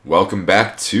Welcome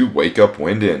back to Wake Up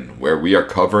Windin, where we are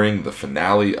covering the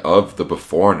finale of The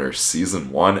Beforeigners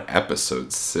Season 1,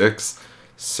 Episode 6.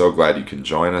 So glad you can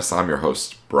join us. I'm your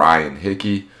host, Brian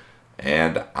Hickey,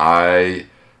 and I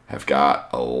have got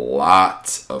a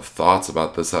lot of thoughts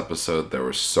about this episode. There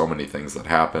were so many things that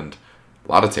happened, a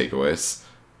lot of takeaways.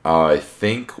 I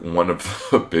think one of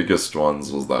the biggest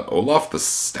ones was that Olaf the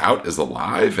Stout is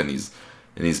alive, and he's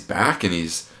back, and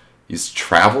he's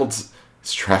traveled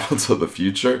to the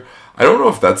future. I don't know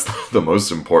if that's the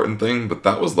most important thing, but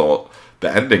that was the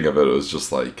ending of it. It was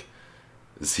just like,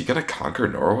 is he gonna conquer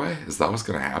Norway? Is that what's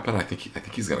gonna happen? I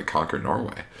think he's gonna conquer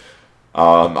Norway.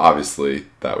 Obviously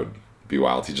that would be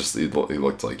wild. He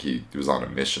looked like he was on a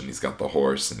mission. He's got the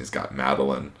horse, and he's got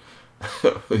Madeline.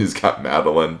 He's got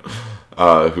Madeline,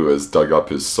 who has dug up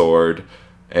his sword,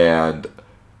 and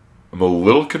I'm a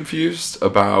little confused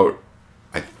about.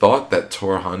 I thought that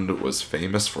Torhund was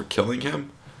famous for killing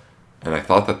him, and I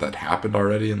thought that happened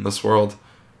already in this world.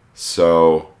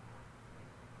 So,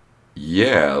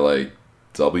 yeah, like,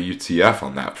 WTF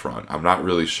on that front. I'm not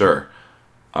really sure.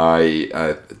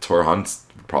 Torhund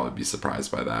would probably be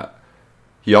surprised by that.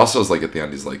 He also is like, at the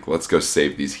end, he's like, let's go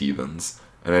save these heathens.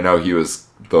 And I know he was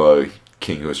the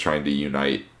king who was trying to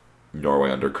unite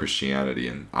Norway under Christianity,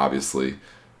 and obviously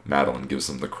Madeline gives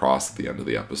him the cross at the end of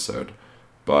the episode.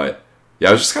 But yeah,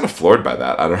 I was just kind of floored by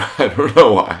that. I don't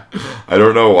know why. I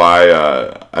don't know why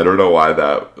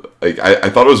that. Like, I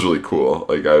thought it was really cool.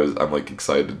 Like, I'm like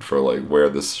excited for like where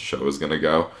this show is gonna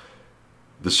go.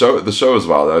 The show is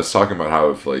wild. I was talking about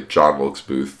how if like John Wilkes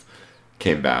Booth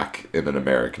came back in an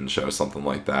American show, something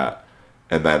like that,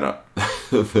 and then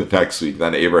the next week,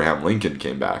 then Abraham Lincoln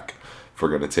came back. If we're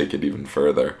gonna take it even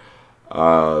further,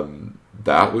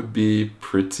 that would be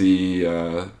pretty.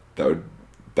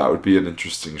 That would be an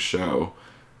interesting show.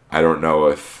 I don't know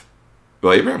if...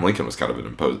 Well, Abraham Lincoln was kind of an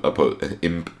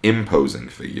imposing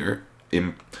figure.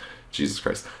 Jesus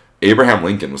Christ. Abraham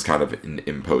Lincoln was kind of an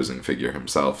imposing figure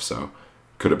himself, so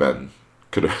could have been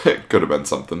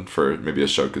something for... Maybe a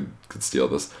show could steal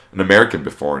this. An American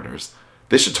Beforeigners.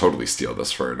 They should totally steal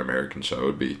this for an American show.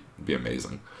 It would be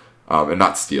amazing. And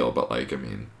not steal, but like, I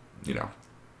mean,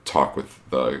 talk with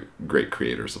the great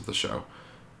creators of the show,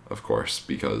 of course,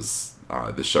 because...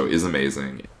 the show is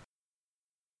amazing.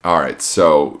 Alright,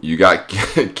 so you got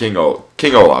King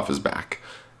Olaf is back.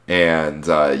 And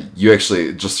you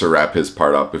actually, just to wrap his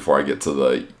part up before I get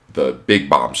to the big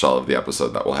bombshell of the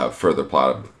episode that will have further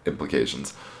plot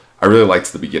implications, I really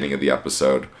liked the beginning of the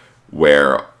episode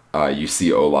where you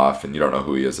see Olaf, and you don't know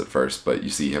who he is at first, but you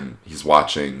see him, he's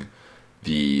watching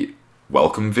the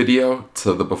welcome video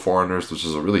to the Beforeigners, which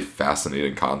is a really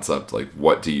fascinating concept. Like,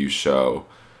 what do you show?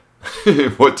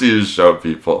 What do you show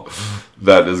people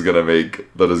that is gonna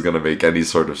make any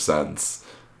sort of sense?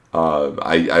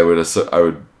 I would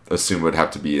assume it would have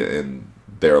to be in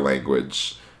their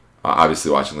language.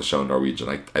 Obviously, watching the show in Norwegian,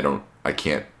 I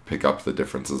can't pick up the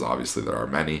differences. Obviously, there are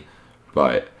many,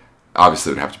 but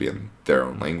obviously it would have to be in their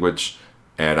own language.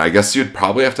 And I guess you'd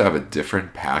probably have to have a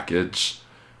different package.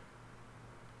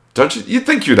 Don't you? You'd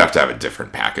think you'd have to have a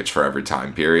different package for every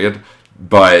time period,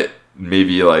 but.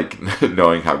 Maybe, like,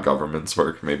 knowing how governments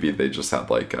work, maybe they just had,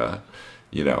 like, a,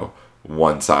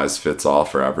 one size fits all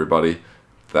for everybody.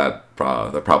 That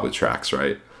probably tracks,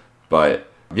 right?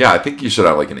 But, yeah, I think you should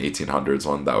have, like, an 1800s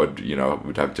one that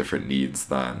would have different needs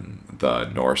than the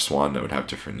Norse one. It would have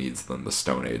different needs than the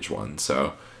Stone Age one.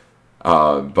 So,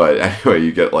 but anyway,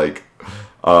 you get, like,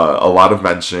 a lot of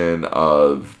mention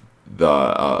of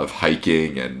of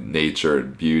hiking and nature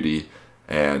and beauty.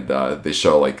 And they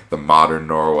show, like, the modern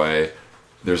Norway.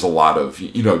 There's a lot of,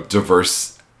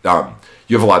 diverse...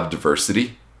 you have a lot of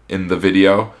diversity in the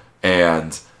video.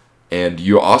 And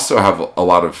you also have a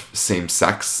lot of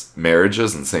same-sex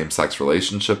marriages and same-sex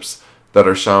relationships that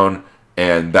are shown.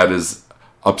 And that is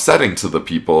upsetting to the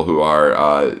people who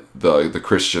are the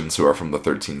Christians who are from the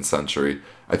 13th century.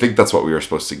 I think that's what we were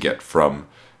supposed to get from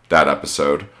that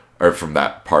episode. Or from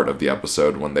that part of the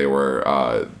episode when they were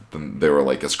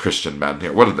like, as Christian men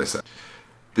here. What did they say?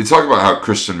 They talk about how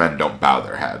Christian men don't bow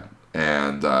their head,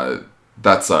 and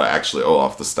that's actually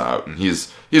Olaf the Stout, and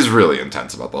he's really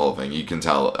intense about the whole thing. You can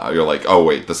tell you're like, oh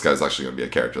wait, this guy's actually gonna be a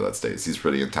character that stays. He's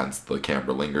pretty intense. The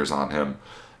camera lingers on him,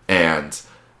 and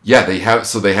yeah,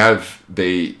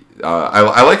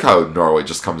 I like how Norway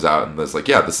just comes out and is like,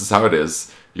 yeah, this is how it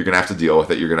is. You're gonna have to deal with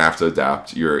it. You're gonna have to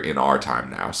adapt. You're in our time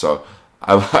now, so.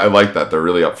 I like that. They're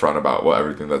really upfront about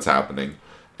everything that's happening.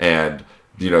 And,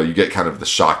 you get kind of the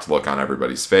shocked look on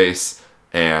everybody's face.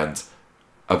 And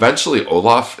eventually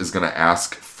Olaf is going to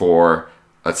ask for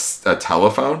a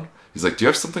telephone. He's like, do you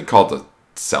have something called a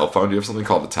cell phone? Do you have something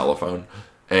called a telephone?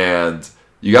 And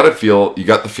you got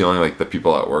the feeling like the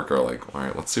people at work are like, all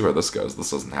right, let's see where this goes.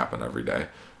 This doesn't happen every day.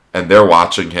 And they're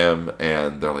watching him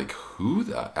and they're like, who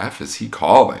the F is he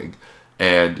calling?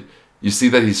 And you see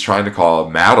that he's trying to call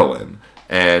Madeline,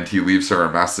 and he leaves her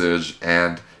a message,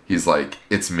 and he's like,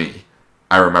 it's me.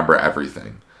 I remember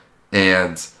everything.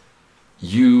 And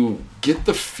you get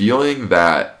the feeling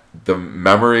that the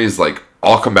memories like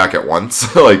all come back at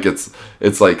once. Like it's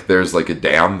like there's like a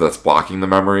dam that's blocking the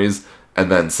memories,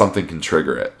 and then something can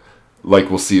trigger it. Like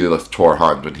we'll see with Tor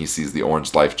Hund when he sees the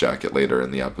orange life jacket later in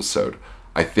the episode.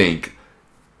 I think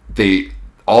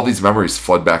all these memories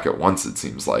flood back at once, it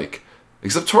seems like.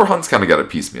 Except Tor Hund's kind of got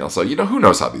it piecemeal, so who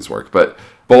knows how these work. But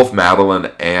both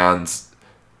Madeline and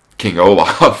King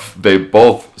Olaf, they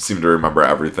both seem to remember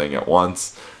everything at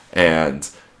once, and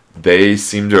they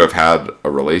seem to have had a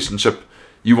relationship.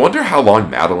 You wonder how long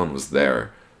Madeline was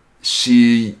there.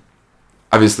 She,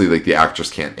 obviously, like, the actress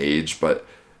can't age, but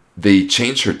they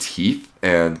change her teeth,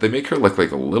 and they make her look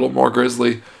like a little more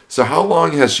grizzly. So how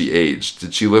long has she aged?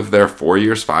 Did she live there 4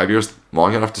 years, 5 years?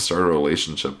 Long enough to start a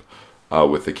relationship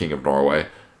with the King of Norway.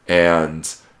 And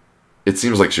it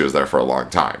seems like she was there for a long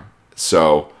time.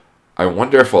 So I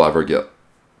wonder if we'll ever get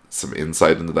some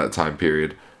insight into that time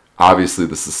period. Obviously,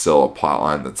 this is still a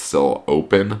plotline that's still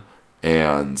open.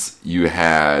 And you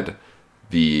had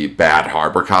the bad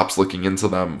harbor cops looking into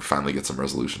them. We finally get some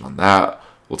resolution on that.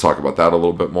 We'll talk about that a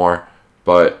little bit more.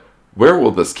 But where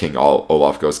will this King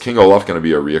Olaf go? Is King Olaf going to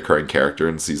be a reoccurring character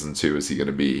in season 2? Is he going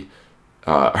to be...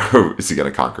 is he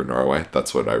going to conquer Norway?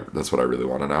 That's what I really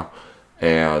want to know.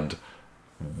 And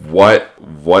what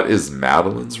is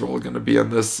Madeline's role going to be in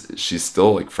this? She's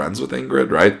still like friends with Ingrid,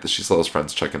 right? She still has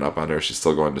friends checking up on her. She's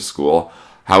still going to school.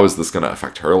 How is this going to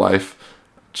affect her life?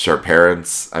 Her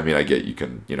parents, I mean, I get you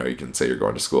can say you're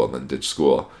going to school and then ditch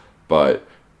school, but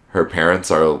her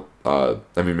parents are, I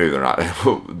mean, maybe they're not.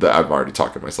 I'm already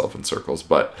talking myself in circles,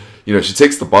 but, she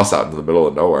takes the bus out into the middle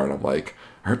of nowhere, and I'm like,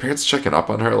 are her parents checking up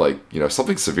on her? Like,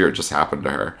 something severe just happened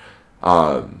to her.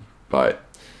 But,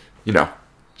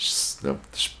 she's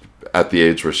at the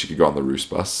age where she could go on the Roos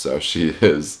bus, so she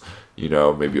is,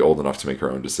 maybe old enough to make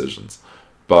her own decisions.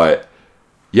 But,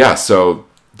 yeah, so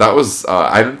that was,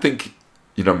 I didn't think,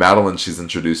 Madeline, she's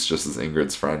introduced just as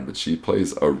Ingrid's friend, but she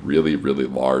plays a really, really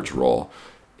large role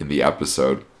in the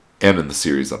episode and in the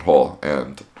series at whole,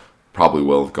 and probably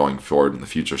will going forward in the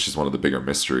future. She's one of the bigger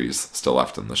mysteries still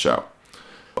left in the show.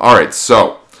 All right,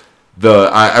 so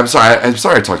I'm sorry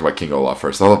I talked about King Olaf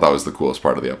first. I thought that was the coolest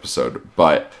part of the episode,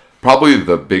 but probably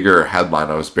the bigger headline,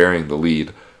 I was burying the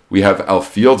lead. We have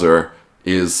Alfilder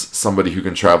is somebody who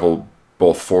can travel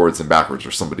both forwards and backwards,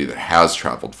 or somebody that has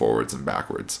traveled forwards and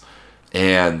backwards.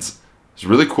 And it's a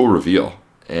really cool reveal,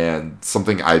 and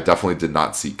something I definitely did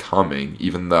not see coming,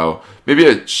 even though maybe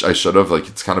I should have. Like,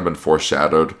 it's kind of been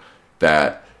foreshadowed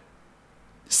that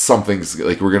something's,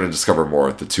 like, we're going to discover more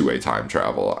with the two-way time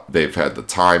travel. They've had the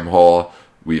time hole.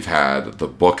 We've had the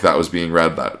book that was being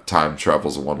read, that time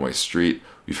travel's a one-way street.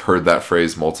 We've heard that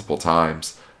phrase multiple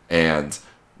times, and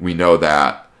we know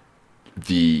that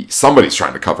somebody's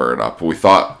trying to cover it up. We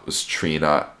thought it was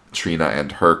Trina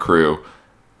and her crew.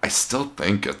 I still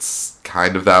think it's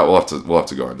kind of that. We'll have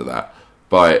to go into that.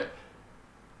 But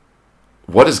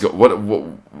why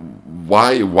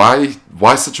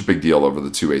such a big deal over the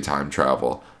two-way time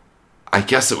travel? I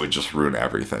guess it would just ruin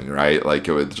everything, right? Like,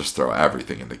 it would just throw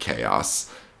everything into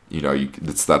chaos.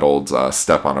 It's that old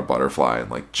step on a butterfly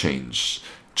and like change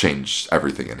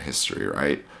everything in history,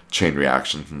 right? Chain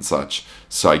reactions and such.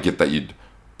 So I get that you'd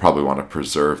probably want to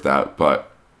preserve that,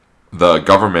 but the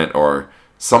government or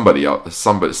some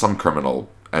criminal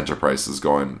enterprise is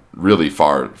going really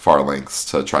far lengths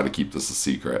to try to keep this a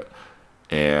secret,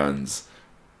 and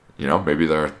maybe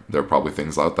there are probably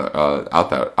things out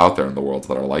there in the world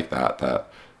that are like that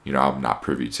I'm not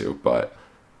privy to, but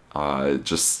there's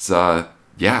just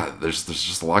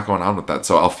a lot going on with that.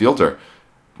 So Alfilder,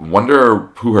 wonder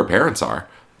who her parents are.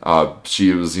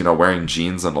 She was wearing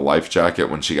jeans and a life jacket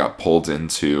when she got pulled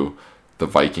into the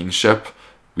Viking ship.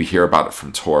 We hear about it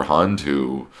from Tor Hund,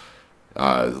 who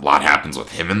a lot happens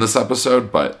with him in this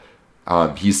episode, but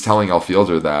he's telling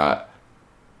Alfilder that,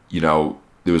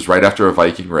 it was right after a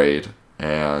Viking raid,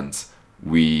 and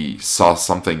we saw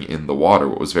something in the water,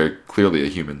 what was very clearly a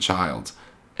human child.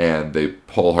 And they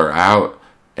pull her out,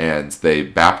 and they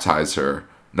baptize her.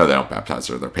 No, they don't baptize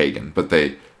her, they're pagan, but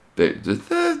did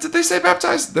they say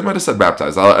baptize? They might have said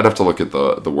baptize. I'd have to look at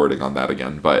the wording on that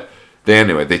again, but they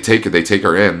take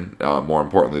her in. More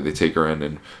importantly, they take her in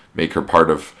and make her part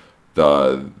of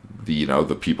the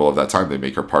people of that time. They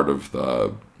make her part of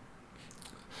the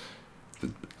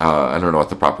I don't know what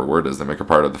the proper word is. They make her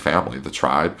part of the family, the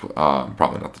tribe.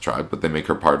 Probably not the tribe, but they make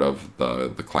her part of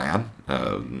the clan. But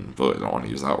I don't want to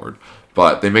use that word.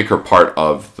 But they make her part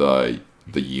of the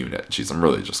unit. Jeez, I'm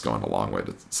really just going a long way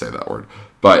to say that word.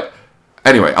 But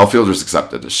anyway, Elfielder's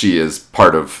accepted. She is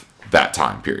part of that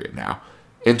time period now.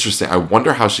 Interesting. I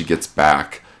wonder how she gets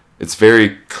back. It's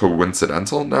very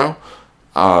coincidental now.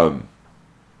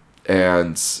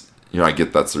 And, I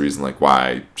get that's the reason, like,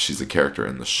 why she's a character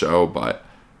in the show, but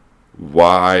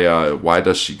why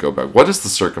does she go back? What is the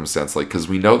circumstance like? Because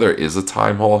we know there is a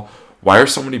time hole. Why are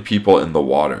so many people in the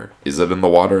water? Is it in the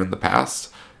water in the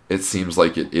past? It seems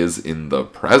like it is in the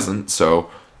present, so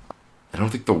I don't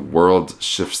think the world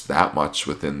shifts that much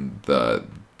within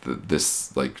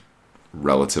this, like,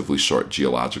 relatively short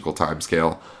geological time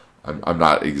scale. I'm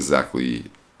not exactly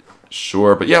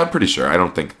sure, but yeah, I'm pretty sure. I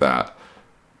don't think that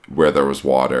where there was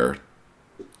water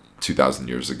 2,000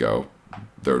 years ago,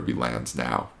 there would be lands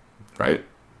now, right?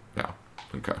 Yeah,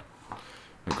 okay.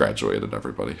 I graduated,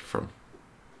 everybody, from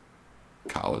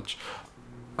college.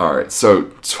 All right, so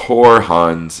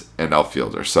Torhund and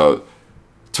Elfielder. So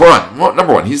Torhund, well,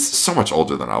 number one, he's so much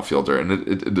older than Elfielder,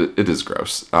 and it is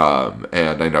gross.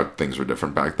 And I know things were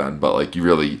different back then, but like you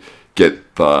really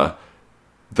get the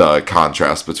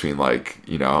contrast between, like,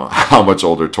 how much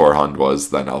older Torhund was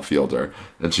than Elfielder,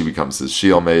 and she becomes his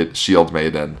shield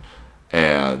maiden,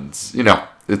 and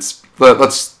it's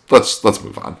let's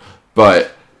move on.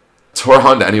 But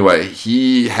Torhund, anyway,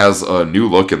 he has a new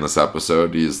look in this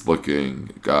episode. He's looking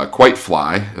quite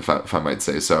fly, if I might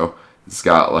say so. He's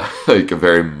got like a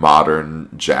very modern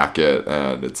jacket,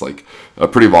 and it's like a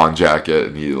pretty long jacket,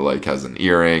 and he like has an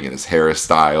earring, and his hair is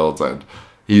styled, and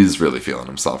he's really feeling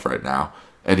himself right now.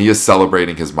 And he is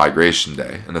celebrating his migration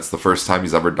day, and it's the first time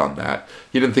he's ever done that.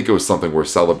 He didn't think it was something worth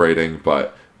celebrating,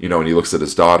 but when he looks at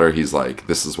his daughter, he's like,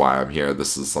 this is why I'm here.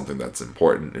 This is something that's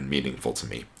important and meaningful to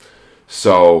me.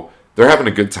 So they're having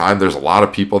a good time. There's a lot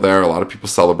of people there, a lot of people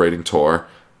celebrating Tor.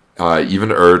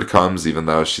 Even Urd comes, even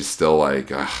though she's still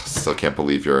like, still can't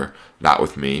believe you're not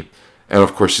with me. And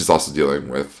of course, she's also dealing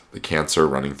with the cancer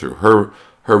running through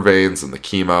her veins, and the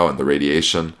chemo and the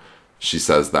radiation. She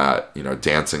says that,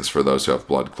 dancing's for those who have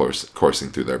blood coursing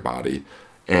through their body.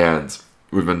 And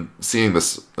we've been seeing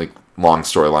this like long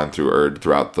storyline through Urd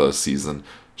throughout the season.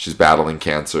 She's battling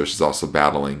cancer. She's also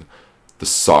battling the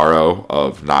sorrow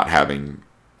of not having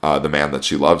the man that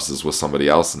she loves is with somebody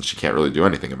else, and she can't really do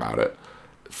anything about it.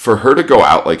 For her to go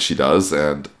out like she does,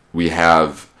 and we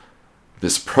have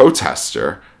this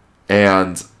protester,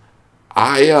 and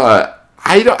I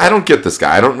don't get this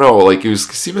guy. I don't know. Like, he was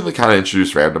seemingly kind of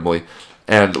introduced randomly,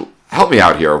 and help me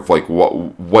out here of like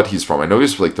what he's from. I know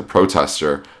he's like the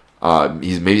protester.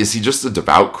 Is he just a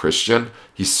devout Christian?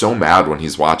 He's so mad when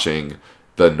he's watching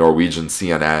the Norwegian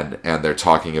CNN and they're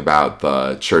talking about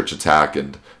the church attack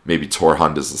and maybe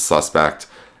Torhund is a suspect.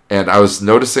 And I was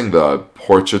noticing the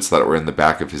portraits that were in the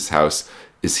back of his house.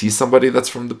 Is he somebody that's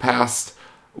from the past?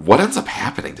 What ends up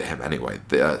happening to him anyway?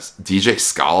 The DJ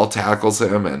Skull tackles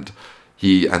him and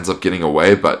he ends up getting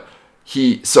away. But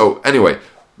anyway,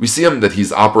 we see him that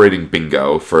he's operating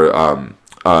bingo for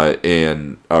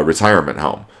in a retirement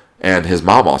home. And his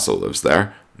mom also lives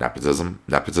there. Nepotism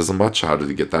much? How did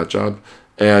he get that job?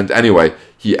 And anyway,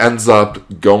 he ends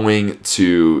up going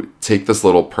to take this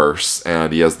little purse,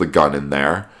 and he has the gun in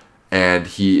there, and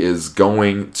he is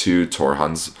going to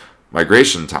Torhund's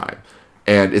migration time.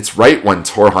 And it's right when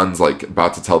Torhund's like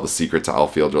about to tell the secret to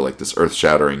Elfielder, like this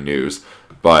earth-shattering news.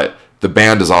 But the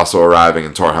band is also arriving,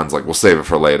 and Torhund's like, we'll save it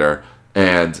for later.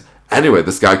 And anyway,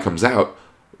 this guy comes out.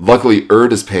 Luckily,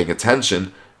 Urd is paying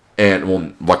attention, and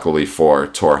well, luckily for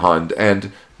Torhund,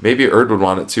 and maybe Urd would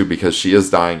want it too, because she is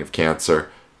dying of cancer.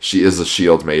 She is a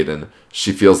shield maiden.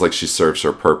 She feels like she serves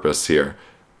her purpose here.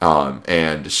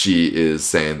 And she is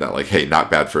saying that, like, hey,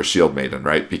 not bad for a shield maiden,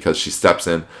 right? Because she steps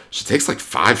in. She takes like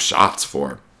 5 shots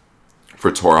for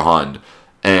Torhund.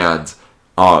 And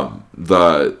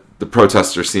the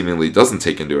protester seemingly doesn't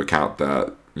take into account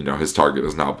that, his target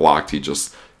is now blocked. He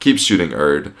just keeps shooting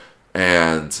Urd.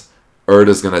 And Urd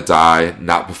is going to die,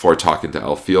 not before talking to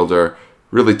Elfielder.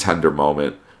 Really tender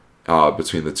moment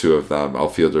between the two of them.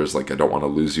 Elfielder's like, I don't want to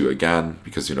lose you again,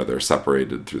 because, they're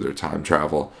separated through their time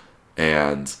travel.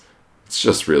 And it's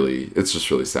just really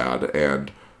sad.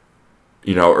 And,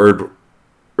 Urd,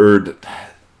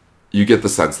 you get the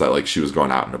sense that, like, she was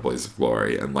going out in a blaze of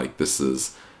glory, and, like, this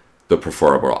is the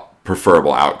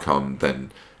preferable outcome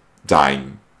than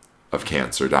dying of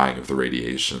cancer, dying of the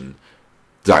radiation,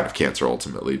 dying of cancer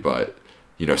ultimately, but,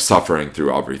 suffering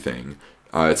through everything.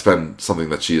 It's been something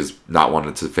that she has not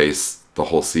wanted to face the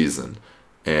whole season,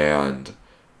 and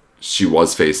she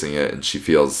was facing it, and she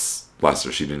feels bless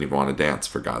her, she didn't even want to dance,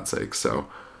 for God's sake. So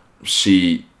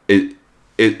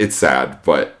it's sad,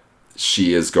 but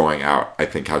she is going out, I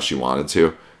think, how she wanted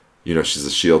to. She's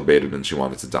a shield baited and she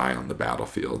wanted to die on the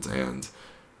battlefield. And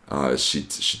she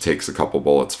takes a couple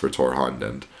bullets for Torhund,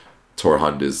 and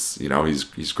Torhund is,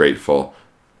 he's grateful.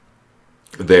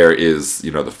 There is,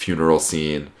 the funeral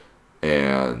scene,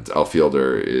 and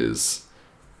Elfielder is,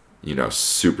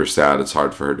 super sad. It's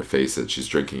hard for her to face it. She's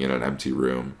drinking in an empty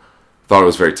room. Thought it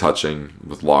was very touching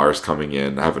with Lars coming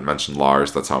in. I haven't mentioned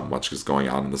Lars. That's how much is going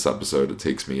on in this episode. It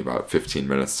takes me about 15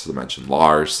 minutes to mention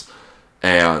Lars.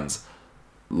 And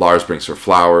Lars brings her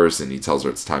flowers, and he tells her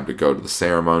it's time to go to the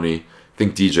ceremony. I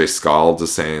think DJ Scald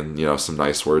is saying, some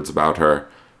nice words about her.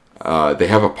 They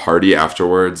have a party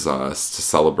afterwards to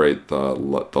celebrate the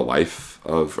life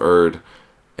of Erd.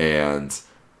 And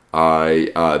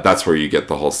that's where you get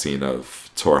the whole scene of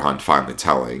Torhund finally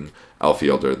telling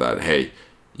Elfielder that, hey,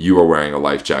 you were wearing a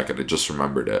life jacket, I just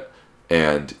remembered it.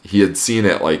 And he had seen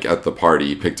it, at the party.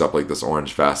 He picked up, this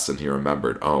orange vest, and he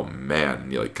remembered, oh, man.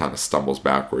 And he, kind of stumbles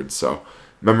backwards. So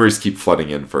memories keep flooding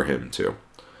in for him, too.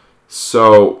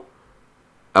 So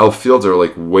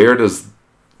Elfielder,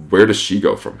 where does she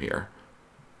go from here?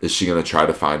 Is she going to try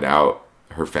to find out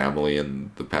her family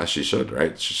in the past? She should,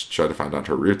 right? She should try to find out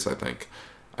her roots, I think.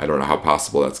 I don't know how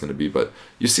possible that's going to be, but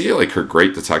you see, her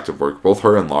great detective work. Both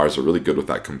her and Lars are really good with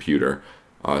that computer.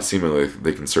 Seemingly,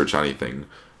 they can search anything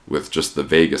with just the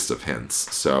vaguest of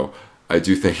hints. So I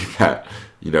do think that,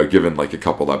 given a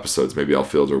couple episodes, maybe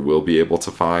Elfielder will be able to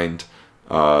find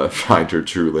her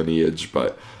true lineage.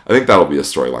 But I think that'll be a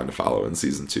storyline to follow in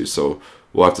season 2. So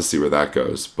we'll have to see where that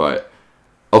goes. But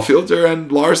Elfielder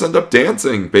and Lars end up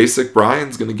dancing. Basic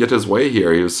Brian's going to get his way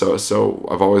here. He was so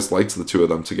I've always liked the two of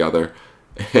them together.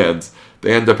 And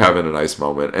they end up having a nice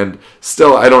moment. And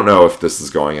still, I don't know if this is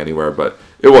going anywhere, but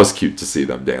it was cute to see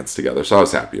them dance together. So I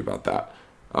was happy about that.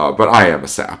 But I am a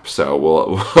sap, so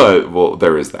we'll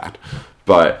there is that.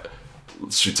 But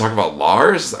should we talk about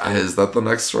Lars? Is that the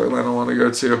next storyline I want to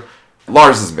go to?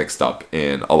 Lars is mixed up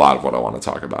in a lot of what I want to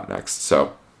talk about next.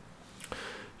 So,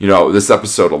 this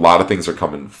episode, a lot of things are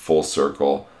coming full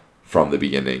circle from the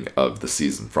beginning of the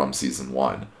season, from season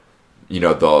 1.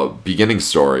 The beginning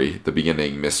story, the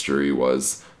beginning mystery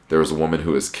was there was a woman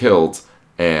who was killed,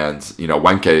 and,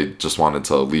 Wenke just wanted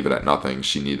to leave it at nothing.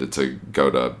 She needed to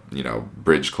go to,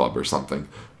 bridge club or something.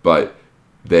 But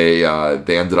they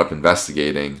ended up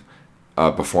investigating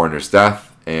Beforeigners'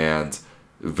 death, and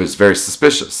it was very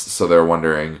suspicious. So they were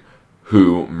wondering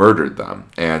who murdered them.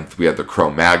 And we had the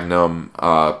Cro-Magnon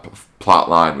plot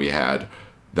line. We had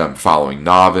them following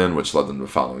Navin, which led them to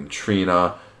following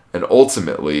Trina. And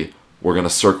ultimately, we're going to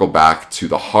circle back to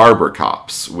the Harbor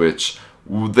Cops, which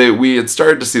we had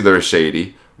started to see they were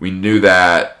shady. We knew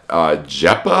that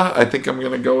Jeppa, I think I'm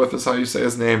going to go with is how you say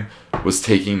his name, was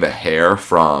taking the hair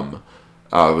from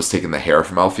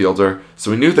Elfielder.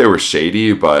 So we knew they were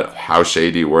shady, but how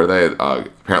shady were they?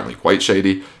 Apparently quite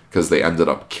shady, because they ended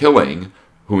up killing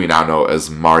who we now know as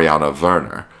Mariana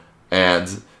Werner.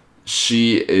 And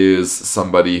she is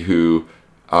somebody who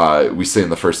we see in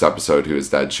the first episode who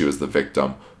is dead. She was the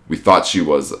victim. We thought she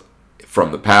was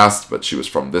from the past, but she was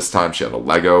from this time. She had a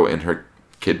Lego in her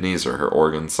kidneys or her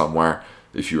organs somewhere,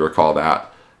 if you recall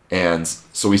that. And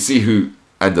so we see who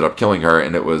ended up killing her,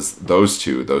 and it was those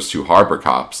two Harbor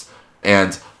Cops.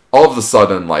 And all of a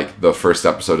sudden, the first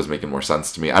episode is making more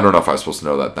sense to me. I don't know if I was supposed to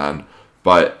know that then,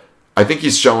 but I think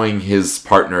he's showing his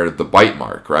partner the bite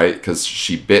mark, right? Because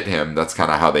she bit him. That's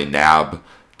kind of how they nab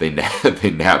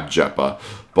Jeppa,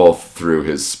 both through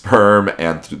his sperm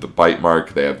and through the bite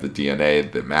mark. They have the DNA,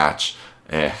 the match,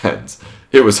 and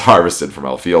it was harvested from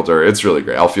Elfielder. It's really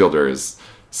great. Elfielder is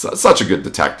such a good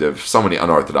detective. So many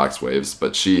unorthodox ways,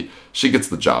 but she gets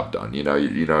the job done. You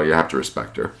have to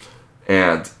respect her.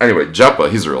 And anyway, Jeppa,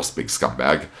 he's a real big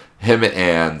scumbag. Him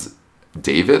and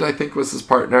David, I think was his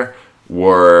partner,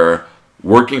 were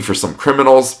working for some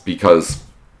criminals because,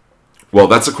 well,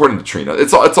 that's according to Trina.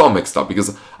 It's all mixed up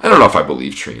because I don't know if I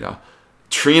believe Trina.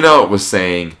 Trina was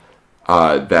saying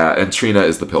that, and Trina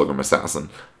is the Pilgrim Assassin,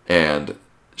 and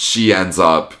she ends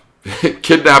up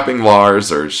kidnapping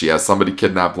Lars, or she has somebody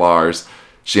kidnap Lars.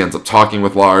 She ends up talking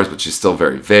with Lars, but she's still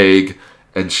very vague,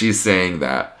 and she's saying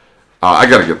that, I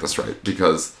gotta get this right,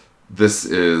 because this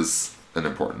is an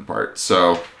important part.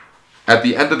 So, at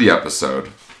the end of the episode,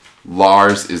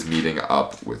 Lars is meeting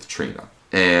up with Trina,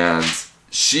 and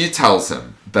she tells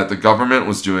him that the government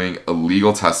was doing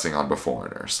illegal testing on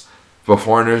Beforeigners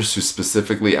who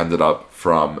specifically ended up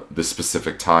from this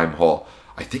specific time hole.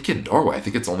 I think in Norway. I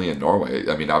think it's only in Norway.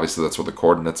 I mean, obviously that's where the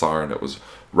coordinates are, and it was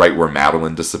right where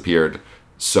Madeline disappeared.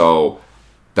 So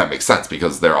that makes sense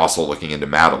because they're also looking into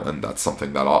Madeline. That's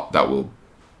something that will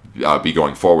be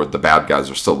going forward. The bad guys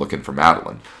are still looking for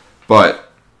Madeline.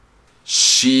 But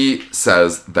she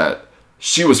says that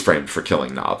she was framed for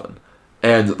killing Navin.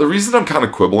 And the reason I'm kind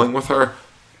of quibbling with her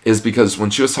is because when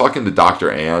she was talking to Dr.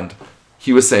 And,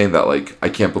 he was saying that, like, I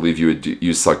can't believe you would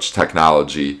use such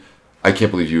technology. I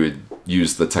can't believe you would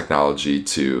use the technology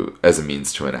as a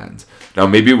means to an end. Now,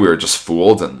 maybe we were just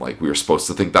fooled and, like, we were supposed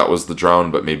to think that was the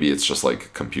drone, but maybe it's just,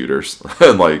 like, computers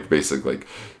and, like, basically, like,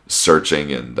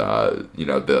 searching and,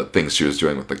 the things she was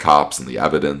doing with the cops and the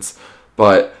evidence.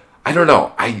 But I don't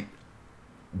know.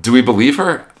 Do we believe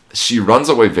her? She runs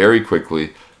away very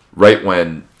quickly right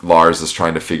when Lars is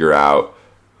trying to figure out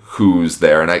who's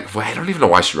there. And I don't even know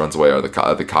why she runs away. Are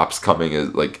the cops coming?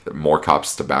 Is, like, more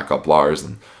cops to back up Lars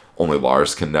and only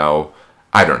Lars can know?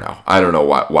 I don't know. I don't know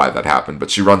why that happened.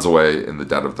 But she runs away in the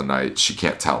dead of the night. She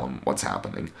can't tell him what's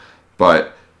happening.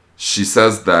 But she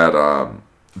says that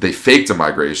they faked a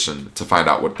migration to find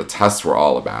out what the tests were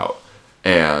all about.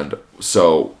 And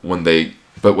so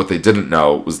but what they didn't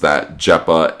know was that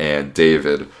Jeppa and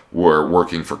David were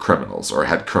working for criminals or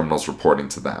had criminals reporting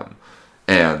to them.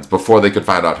 And before they could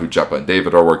find out who Jeppa and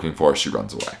David are working for, she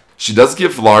runs away. She does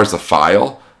give Lars a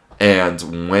file,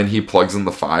 and when he plugs in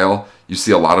the file, you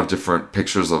see a lot of different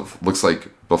pictures of, looks like,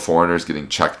 Beforeigners getting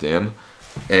checked in.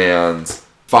 And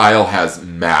file has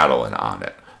Madeline on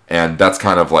it. And that's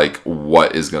kind of like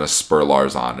what is going to spur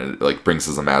Lars on. And it, like, brings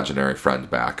his imaginary friend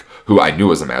back, who I knew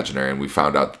was imaginary, and we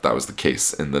found out that was the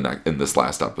case in this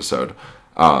last episode.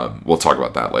 We'll talk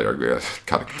about that later. We're going to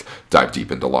kind of dive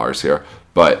deep into Lars here.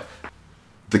 But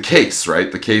the case,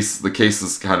 right? The case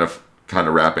is kind of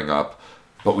wrapping up.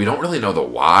 But we don't really know the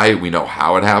why. We know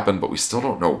how it happened, but we still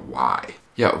don't know why.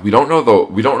 Yeah, we don't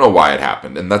know why it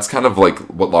happened. And that's kind of like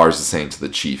what Lars is saying to the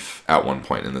chief at one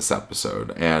point in this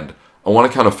episode. And I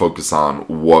want to kind of focus on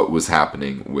what was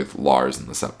happening with Lars in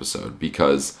this episode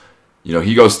because,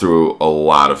 he goes through a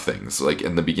lot of things. Like,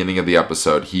 in the beginning of the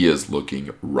episode, he is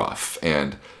looking rough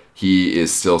and he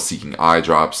is still seeking eye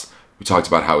drops. We talked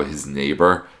about how his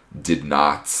neighbor did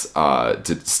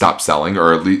stop selling,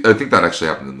 or at least I think that actually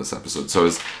happened in this episode. So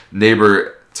his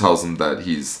neighbor tells him that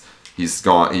he's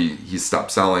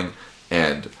stopped selling,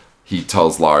 and he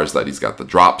tells Lars that he's got the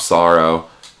drop sorrow.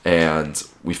 And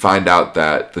we find out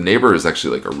that the neighbor is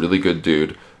actually, like, a really good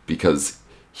dude because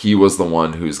he was the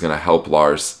one who's going to help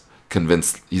Lars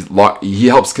he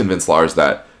helps convince Lars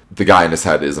that the guy in his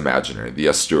head is imaginary, the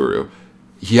Asturu.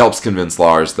 He helps convince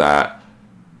Lars that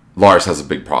Lars has a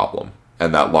big problem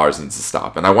and that Lars needs to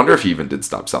stop. And I wonder if he even did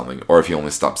stop selling, or if he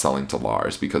only stopped selling to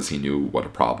Lars because he knew what a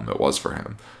problem it was for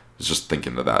him. I was just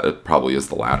thinking of that. It probably is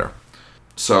the latter.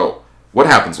 So, what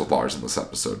happens with Lars in this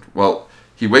episode? Well,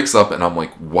 he wakes up and I'm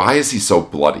like, why is he so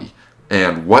bloody?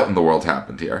 And what in the world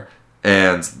happened here?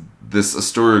 And this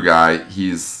Asturu guy,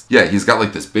 he's got,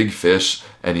 like, this big fish,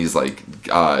 and he's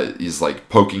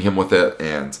poking him with it.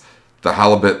 And the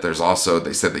halibut, they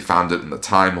said they found it in the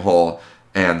time hole,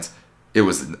 and it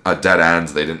was a dead end.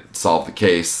 They didn't solve the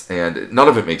case, and none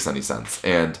of it makes any sense.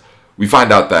 And we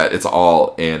find out that it's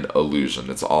all an illusion.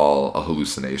 It's all a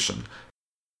hallucination.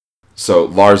 So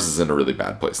Lars is in a really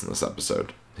bad place in this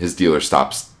episode. His dealer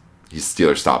stops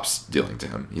dealing to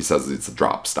him. He says it's a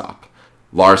drop stop.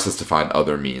 Lars has to find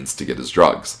other means to get his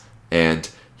drugs. And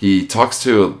he talks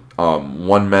to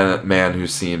one man who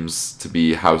seems to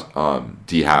be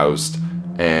dehoused,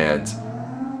 and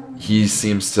he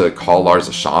seems to call Lars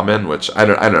a shaman, which I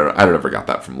don't ever got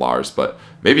that from Lars, but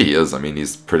maybe he is. I mean,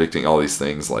 he's predicting all these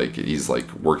things, like, he's,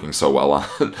 like, working so well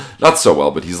on not so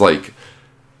well, but he's, like,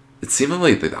 it seems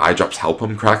like the eye drops help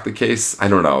him crack the case. I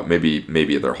don't know.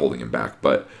 Maybe they're holding him back,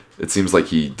 but it seems like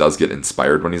he does get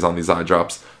inspired when he's on these eye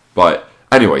drops. But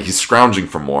anyway, he's scrounging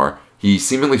for more. He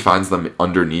seemingly finds them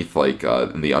underneath, like,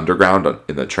 in the underground,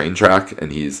 in the train track,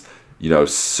 and he's,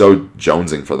 so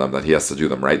jonesing for them that he has to do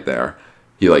them right there.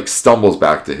 He, like, stumbles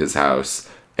back to his house,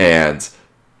 and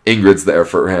Ingrid's there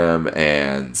for him,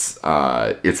 and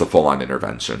it's a full-on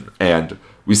intervention. And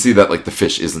we see that, like, the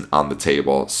fish isn't on the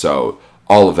table, so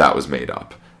all of that was made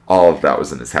up. All of that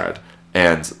was in his head.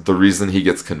 And the reason he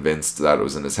gets convinced that it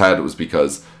was in his head was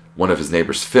because one of his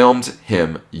neighbors filmed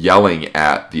him yelling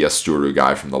at the Asturu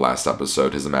guy from the last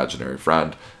episode, his imaginary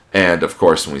friend. And, of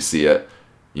course, when we see it,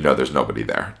 there's nobody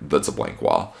there. That's a blank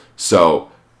wall. So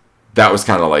that was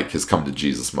kind of like his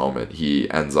come-to-Jesus moment.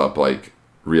 He ends up, like,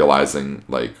 realizing,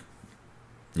 like,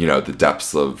 the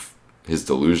depths of his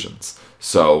delusions.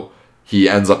 So he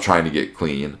ends up trying to get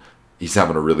clean. He's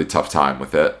having a really tough time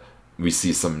with it. We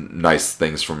see some nice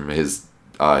things from his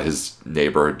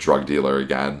neighbor, drug dealer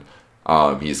again.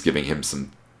 He's giving him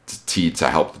some tea to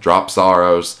help the drop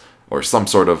sorrows. or some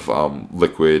sort of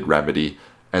liquid remedy.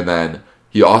 And then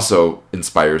he also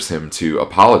inspires him to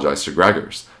apologize to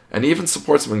Gregors. And he even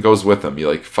supports him and goes with him. He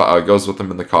goes with him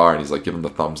in the car, and he's like giving the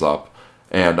thumbs up.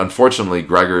 And unfortunately,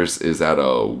 Gregors is at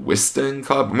a whistling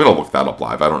club. I'm gonna look that up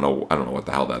live. I don't know what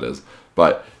the hell that is.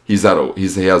 But he's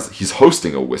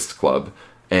hosting a whist club,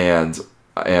 and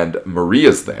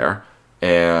Maria's there.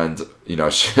 And,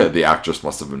 the actress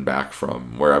must have been back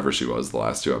from wherever she was the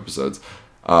last 2 episodes.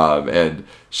 And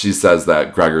she says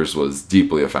that Gregors was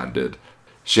deeply offended.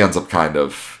 She ends up kind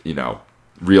of,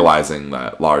 realizing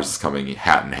that Lars is coming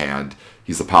hat in hand.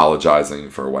 He's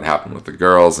apologizing for what happened with the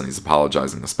girls, and he's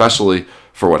apologizing especially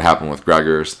for what happened with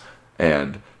Gregors.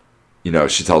 And,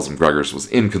 she tells him Gregors was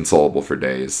inconsolable for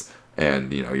days.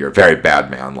 And, you're a very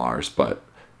bad man, Lars. But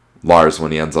Lars,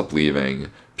 when he ends up leaving,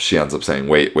 she ends up saying,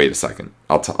 wait a second.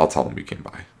 I'll tell him you came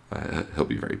by. He'll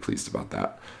be very pleased about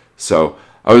that. So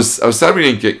I was sad we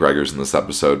didn't get Gregors in this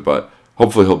episode, but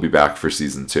hopefully he'll be back for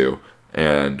season 2,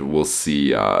 and we'll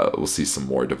see some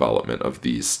more development of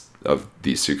these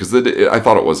two, because I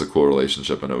thought it was a cool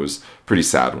relationship, and it was pretty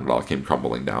sad when it all came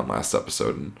crumbling down last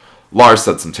episode. And Lars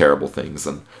said some terrible things,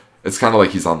 and it's kind of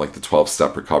like he's on like the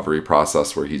 12-step recovery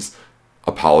process where he's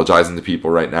apologizing to people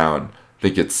right now, and I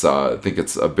think it's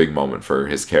a big moment for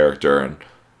his character and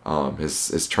his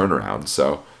turnaround.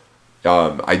 So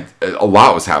a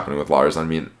lot was happening with Lars. I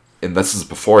mean, and this is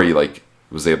before he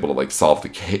was able to solve the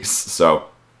case. So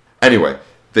anyway,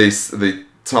 they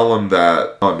tell him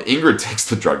that Ingrid takes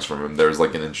the drugs from him. There's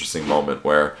an interesting moment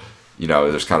where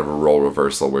there's kind of a role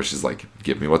reversal where she's like,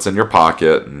 "Give me what's in your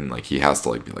pocket," and he has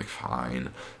to be like, "Fine,"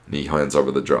 and he hands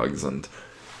over the drugs. And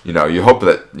you hope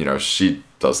that she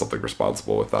does something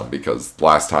responsible with them, because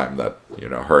last time that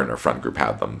her and her friend group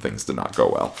had them, things did not go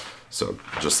well. So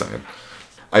just saying.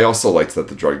 I also liked that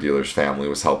the drug dealer's family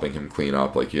was helping him clean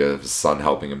up. You have his son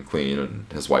helping him clean and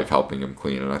his wife helping him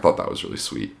clean, and I thought that was really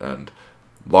sweet. And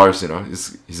Lars,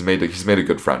 he's made a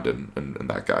good friend in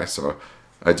that guy. So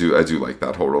I do like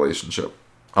that whole relationship.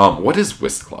 What is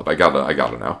Whist Club? I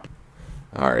gotta know.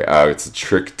 All right, it's a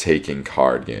trick-taking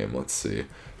card game. Let's see.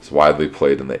 It's widely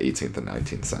played in the 18th and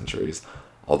 19th centuries.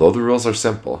 Although the rules are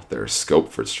simple, there is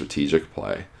scope for strategic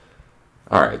play.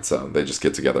 Alright, so they just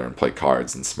get together and play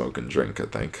cards and smoke and drink, I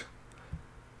think.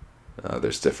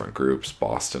 There's different groups.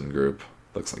 Boston group.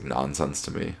 Looks like nonsense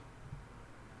to me.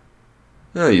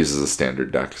 It uses a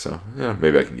standard deck, so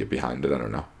maybe I can get behind it. I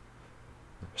don't know.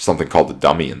 There's something called a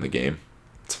dummy in the game.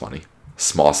 It's funny.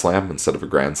 Small slam instead of a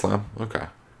grand slam? Okay.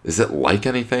 Is it like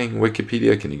anything,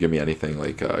 Wikipedia? Can you give me anything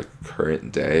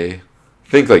current day? I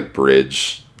think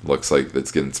bridge. Looks like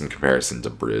it's getting some comparison to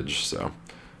bridge, so.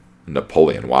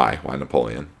 Napoleon, why? Why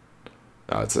Napoleon?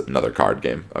 It's another card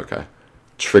game. Okay.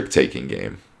 Trick-taking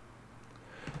game.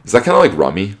 Is that kind of like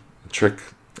Rummy? Trick?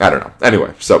 I don't know.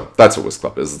 Anyway, so that's what Whist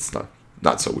Club is. It's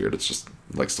not so weird. It's just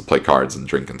likes to play cards and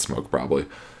drink and smoke, probably.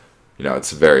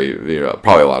 It's very,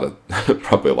 probably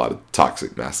a lot of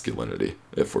toxic masculinity,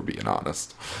 if we're being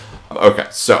honest. Okay,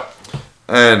 so,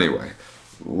 anyway,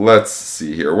 let's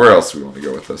see here. Where else do we want to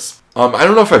go with this? I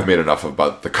don't know if I've made enough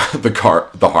about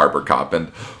the harbor cop, and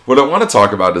what I want to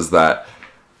talk about is that,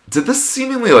 did this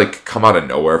seemingly come out of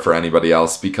nowhere for anybody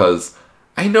else? Because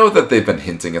I know that they've been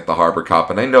hinting at the harbor cop,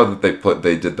 and I know that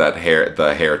they did the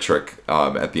hair trick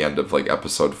at the end of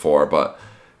episode 4, but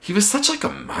he was such a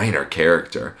minor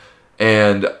character.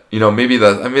 And, maybe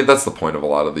that's the point of a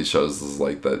lot of these shows, is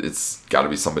that it's got to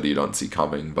be somebody you don't see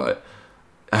coming, but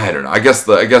I don't know. I guess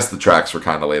the tracks were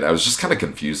kind of late. I was just kind of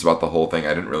confused about the whole thing.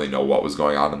 I didn't really know what was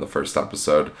going on in the first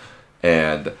episode,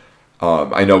 and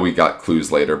I know we got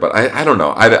clues later, but I don't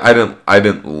know. I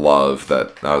didn't love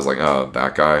that. I was like, oh,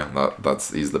 that guy,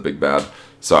 he's the big bad.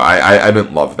 So I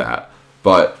didn't love that.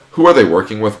 But who are they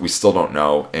working with? We still don't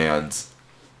know, and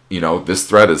this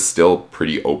thread is still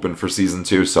pretty open for season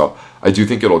 2. So I do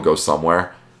think it'll go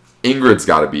somewhere. Ingrid's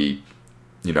got to be,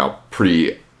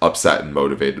 pretty upset and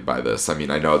motivated by this. I mean,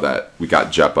 I know that we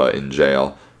got Jeppa in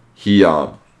jail. He, he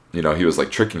was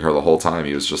tricking her the whole time.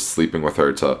 He was just sleeping with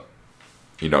her to,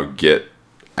 get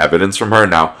evidence from her.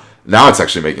 Now it's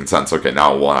actually making sense. Okay,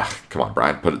 now, come on,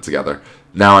 Brian, put it together.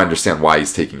 Now I understand why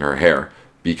he's taking her hair,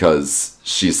 because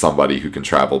she's somebody who can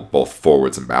travel both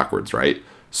forwards and backwards, right?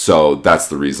 So that's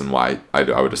the reason why I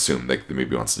would assume that maybe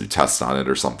he wants to do tests on it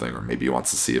or something, or maybe he wants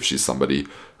to see if she's somebody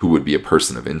who would be a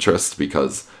person of interest,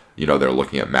 because they're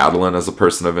looking at Madeline as a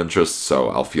person of interest, so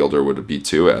Alfielder would be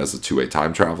too, as a two-way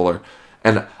time traveler.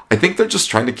 And I think they're just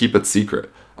trying to keep it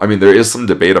secret. I mean, there is some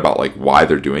debate about why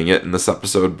they're doing it in this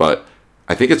episode, but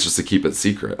I think it's just to keep it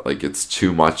secret. It's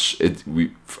too much.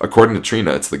 According to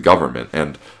Trina, it's the government,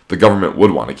 and the government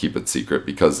would want to keep it secret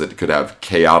because it could have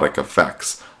chaotic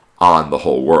effects on the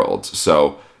whole world.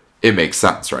 So it makes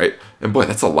sense, right? And boy,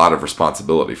 that's a lot of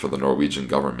responsibility for the Norwegian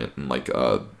government and like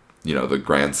the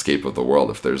grand scape of the world.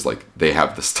 If there's like they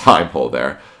have this time hole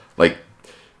there, like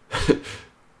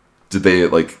did they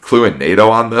like clue in NATO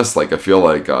on this? Like I feel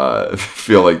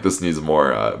like this needs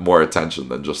more attention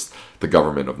than just the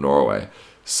government of Norway.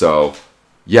 So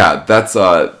yeah, that's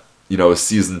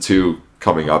season 2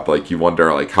 coming up. Like you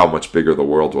wonder like how much bigger the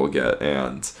world will get,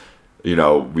 and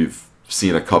we've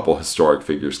seen a couple historic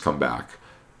figures come back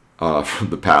from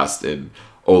the past in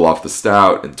Olaf the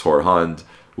Stout and Thor Hund.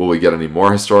 Will we get any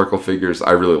more historical figures?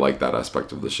 I really like that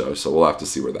aspect of the show, so we'll have to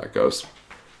see where that goes.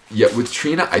 Yeah, with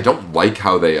Trina, I don't like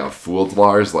how they fooled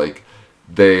Lars. Like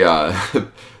they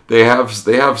they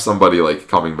have somebody like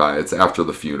coming by. It's after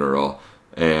the funeral,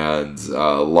 and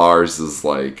Lars is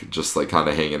like just like kind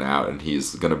of hanging out, and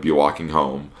he's gonna be walking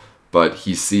home, but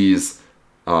he sees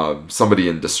somebody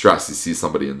in distress. He sees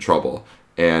somebody in trouble,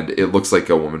 and it looks like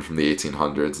a woman from the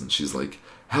 1800s, and she's like,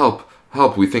 "Help!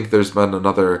 Help! We think she's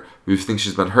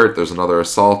been hurt. There's another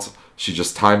assault. She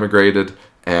just time migrated."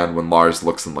 And when Lars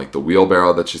looks in like the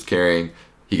wheelbarrow that she's carrying,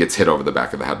 he gets hit over the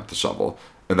back of the head with the shovel,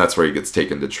 and that's where he gets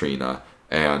taken to Trina.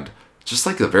 And just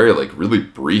like a very like really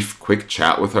brief, quick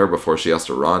chat with her before she has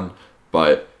to run,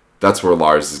 but that's where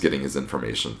Lars is getting his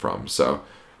information from. So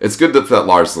it's good that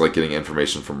Lars is like getting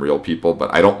information from real people,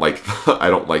 but I don't like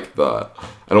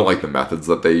the methods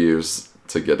that they use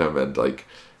to get him. And like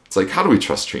it's like, how do we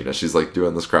trust Trina? She's like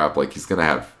doing this crap, like he's gonna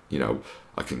have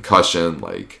a concussion,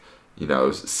 like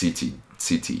CTE.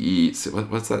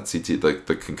 What's that CT? Like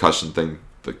the concussion thing.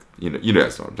 You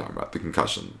guys know what I'm talking about. The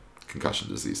concussion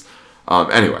disease.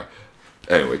 Anyway,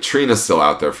 Trina's still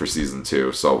out there for season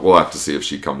 2, so we'll have to see if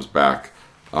she comes back.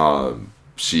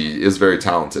 She is very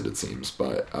talented, it seems,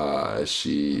 but who is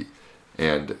she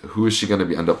going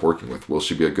to end up working with? Will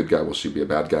she be a good guy? Will she be a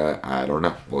bad guy? I don't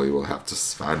know. We will have to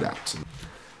find out.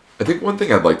 I think one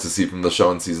thing I'd like to see from the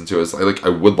show in season 2 is I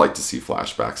would like to see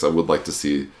flashbacks. I would like to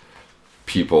see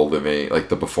people living, like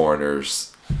the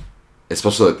Beforeigners,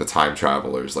 especially like the time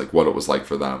travelers, like what it was like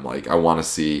for them. Like I want to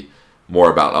see more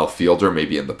about Elfielder,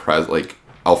 maybe in the like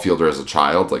Elfielder as a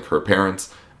child, like her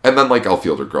parents, and then like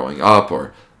Elfielder growing up,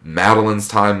 or Madeline's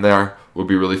time there would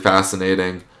be really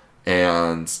fascinating,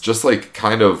 and just like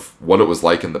kind of what it was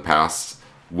like in the past,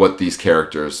 what these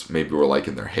characters maybe were like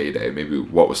in their heyday, maybe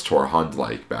what was Thor Hund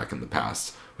like back in the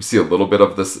past. We see a little bit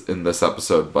of this in this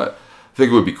episode, but I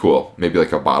think it would be cool, maybe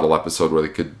like a bottle episode where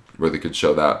they could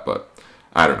show that, but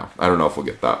I don't know if we'll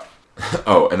get that.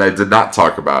 Oh, and I did not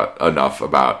talk enough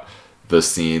about the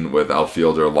scene with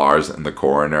Elfielder, Lars, and the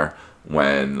coroner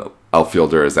when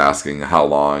Elfielder is asking how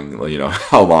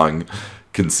long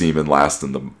can semen last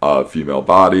in the female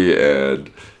body,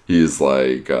 and he's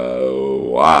like,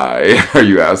 why are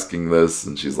you asking this?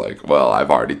 And she's like, well, I've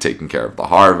already taken care of the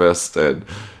harvest, and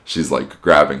she's like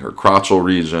grabbing her crotchal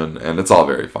region, and it's all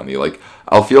very funny. Like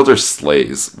Elfielder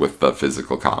slays with the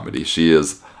physical comedy. She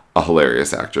is a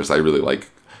hilarious actress. I really like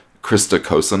Krista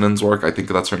Kosinen's work. I think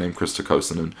that's her name, Krista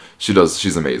Kosinen.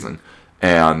 She's amazing.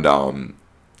 And I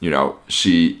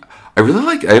really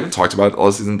like, I haven't talked about it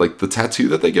all season, like the tattoo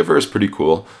that they give her is pretty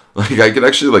cool. Like I could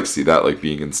actually like see that like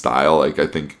being in style. Like I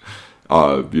think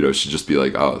she'd just be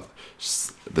like, oh,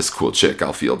 this cool chick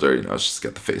Elfielder, she's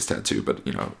got the face tattoo, but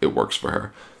it works for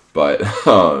her. But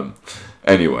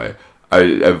anyway,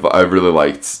 I really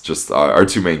liked just our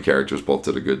two main characters both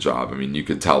did a good job. I mean, you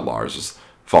could tell Lars was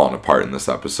falling apart in this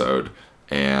episode,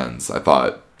 and I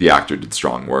thought the actor did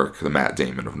strong work, the Matt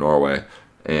Damon of Norway,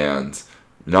 and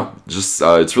just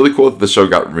it's really cool that the show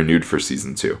got renewed for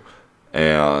season 2,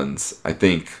 and I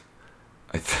think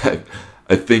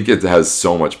it has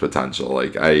so much potential.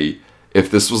 Like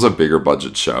if this was a bigger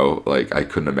budget show, like I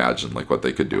couldn't imagine like what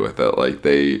they could do with it. Like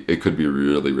it could be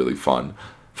really, really fun.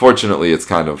 Fortunately, it's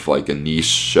kind of like a niche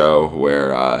show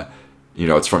where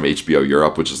it's from HBO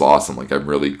Europe, which is awesome. Like I'm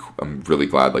really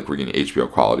glad like we're getting HBO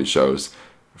quality shows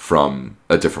from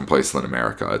a different place than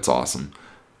America. It's awesome.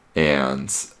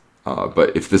 And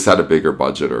but if this had a bigger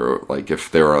budget, or like if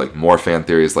there were like more fan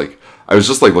theories, like I was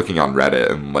just like looking on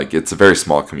Reddit, and like it's a very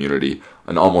small community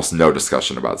and almost no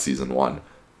discussion about season 1.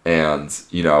 And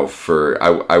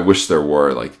I wish there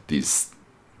were like these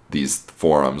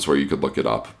forums where you could look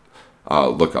up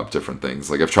different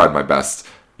things. Like I've tried my best,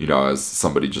 as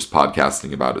somebody just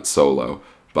podcasting about it solo,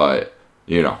 but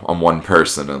I'm one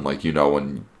person, and like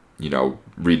when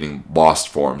reading Lost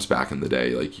forums back in the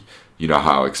day, like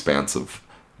how expansive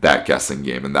that guessing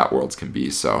game and that worlds can be.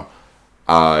 So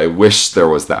I wish there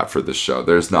was that for this show.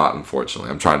 There's not, unfortunately.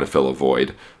 I'm trying to fill a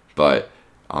void, but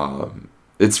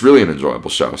it's really an enjoyable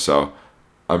show. So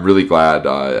I'm really glad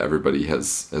everybody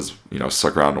has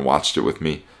stuck around and watched it with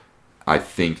me. I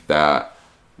think that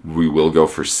we will go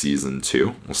for season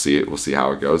 2. We'll see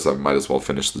how it goes. I might as well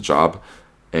finish the job,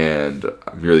 and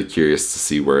I'm really curious to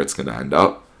see where it's going to end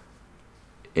up.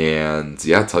 And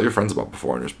yeah, tell your friends about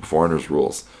Beforeigners. Beforeigners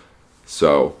rules.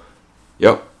 So,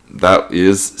 yep, that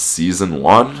is season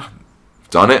 1.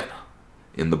 Done it.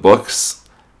 In the books.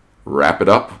 Wrap it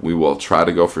up. We will try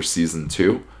to go for season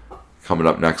 2 coming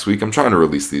up next week. I'm trying to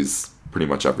release these pretty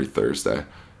much every Thursday.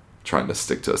 Trying to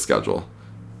stick to a schedule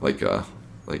like the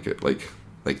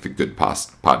good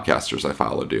podcasters I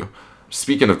follow do.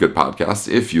 Speaking of good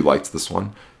podcasts, if you liked this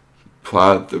one,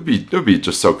 it'd be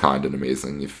just so kind and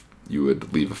amazing if you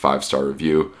would leave a 5-star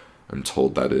review. I'm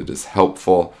told that it is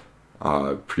helpful.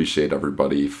 Appreciate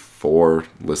everybody for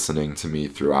listening to me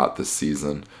throughout this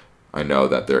season. I know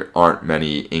that there aren't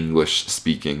many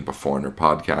English-speaking Beforeigner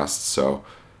podcasts, so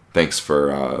thanks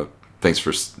for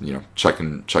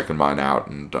checking mine out,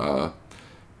 and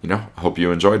hope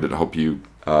you enjoyed it. I hope you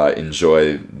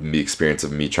enjoy the experience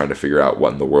of me trying to figure out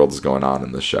what in the world is going on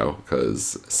in the show,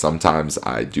 because sometimes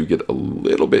I do get a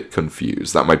little bit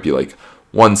confused. That might be like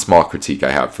one small critique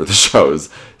I have for the shows.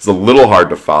 It's a little hard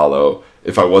to follow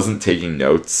if I wasn't taking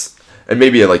notes. And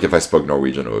maybe like if I spoke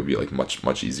Norwegian, it would be like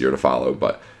much easier to follow.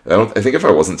 But I think if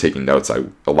I wasn't taking notes,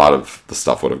 a lot of the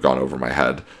stuff would have gone over my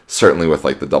head. Certainly with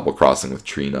like the double crossing with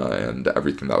Trina and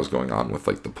everything that was going on with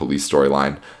like the police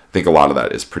storyline. I think a lot of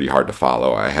that is pretty hard to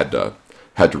follow. I had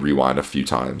to rewind a few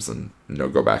times and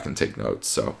go back and take notes.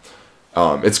 So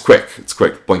it's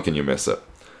quick. Blink and you miss it.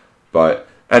 But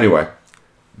anyway,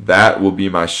 that will be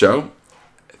my show.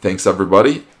 Thanks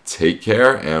everybody. Take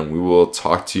care, and we will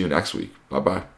talk to you next week. Bye bye.